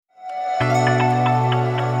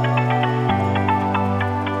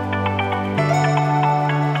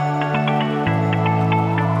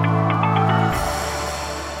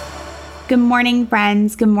Good morning,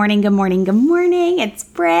 friends. Good morning, good morning, good morning. It's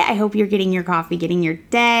Britt. I hope you're getting your coffee, getting your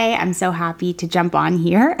day. I'm so happy to jump on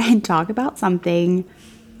here and talk about something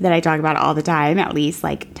that I talk about all the time, at least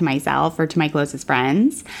like to myself or to my closest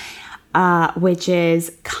friends, which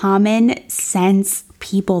is common sense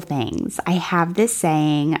people things. I have this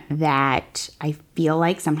saying that I feel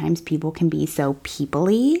like sometimes people can be so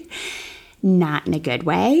people-y, not in a good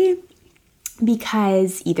way,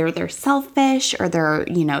 because either they're selfish or they're,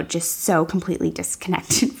 just so completely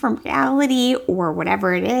disconnected from reality or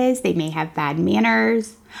whatever it is. They may have bad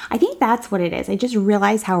manners. I think that's what it is. I just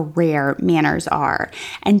realize how rare manners are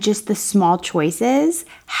and just the small choices,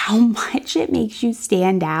 how much it makes you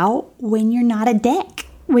stand out when you're not a dick,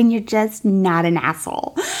 when you're just not an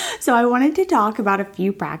asshole. So I wanted to talk about a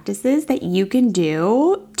few practices that you can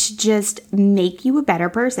do to just make you a better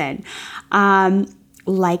person.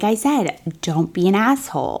 Like I said, don't be an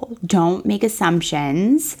asshole. Don't make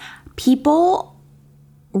assumptions. People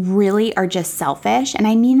really are just selfish. And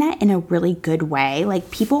I mean that in a really good way. Like,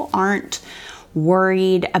 people aren't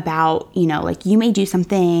worried about, you may do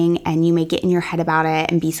something and you may get in your head about it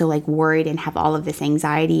and be so worried and have all of this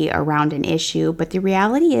anxiety around an issue. But the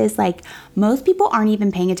reality is most people aren't even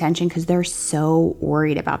paying attention because they're so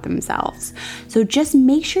worried about themselves. So just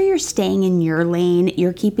make sure you're staying in your lane.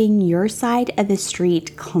 You're keeping your side of the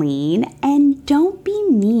street clean, and don't be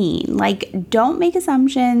mean. Don't make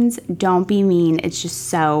assumptions. Don't be mean. It's just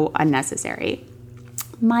so unnecessary.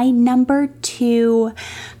 My number 2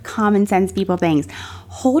 common sense people things.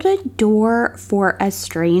 Hold a door for a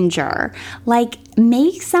stranger.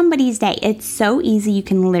 Make somebody's day. It's so easy. You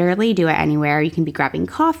can literally do it anywhere. You can be grabbing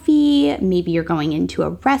coffee. Maybe you're going into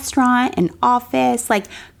a restaurant, an office.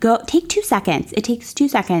 Go take 2 seconds. It takes 2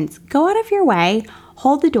 seconds. Go out of your way,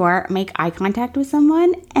 hold the door, make eye contact with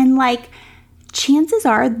someone, and chances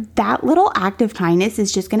are that little act of kindness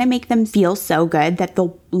is just going to make them feel so good that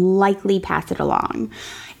they'll likely pass it along.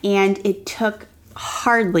 And it took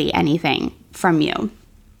hardly anything from you.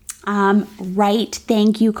 Write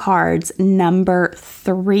thank you cards. Number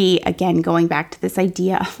 3, again, going back to this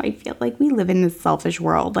idea of, I feel like we live in this selfish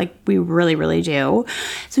world. We really, really do.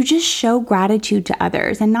 So just show gratitude to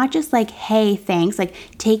others, and not just hey, thanks.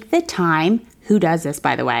 Take the time. Who does this,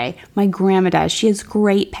 by the way? My grandma does. She has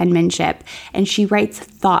great penmanship and she writes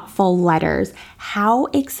thoughtful letters. How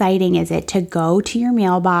exciting is it to go to your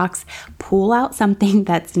mailbox, pull out something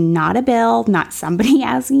that's not a bill, not somebody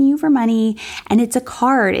asking you for money, and it's a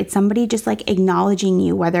card. It's somebody just acknowledging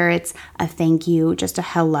you, whether it's a thank you, just a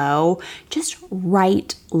hello. Just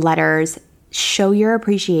write letters. Show your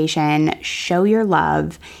appreciation, show your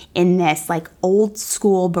love in this old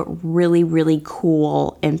school but really, really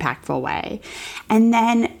cool, impactful way. And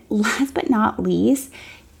then last but not least,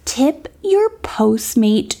 tip your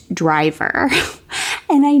Postmate driver.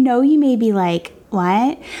 And I know you may be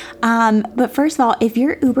what? But first of all, if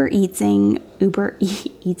you're Uber Eating,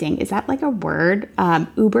 is that a word?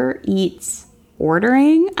 Uber Eats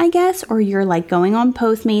ordering, I guess, or you're going on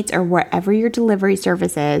Postmates or wherever your delivery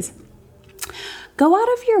service is, go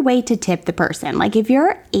out of your way to tip the person. If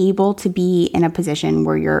you're able to be in a position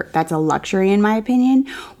where that's a luxury, in my opinion,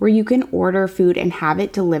 where you can order food and have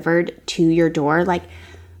it delivered to your door,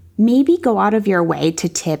 maybe go out of your way to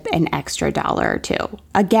tip an extra $1 or $2.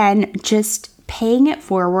 Again, just paying it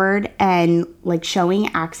forward and showing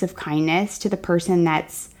acts of kindness to the person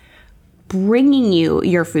that's bringing you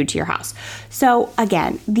your food to your house. So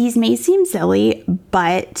again, these may seem silly,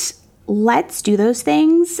 but let's do those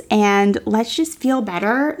things and let's just feel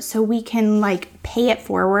better so we can pay it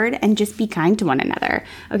forward and just be kind to one another.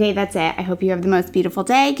 Okay, that's it. I hope you have the most beautiful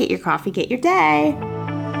day. Get your coffee, get your day.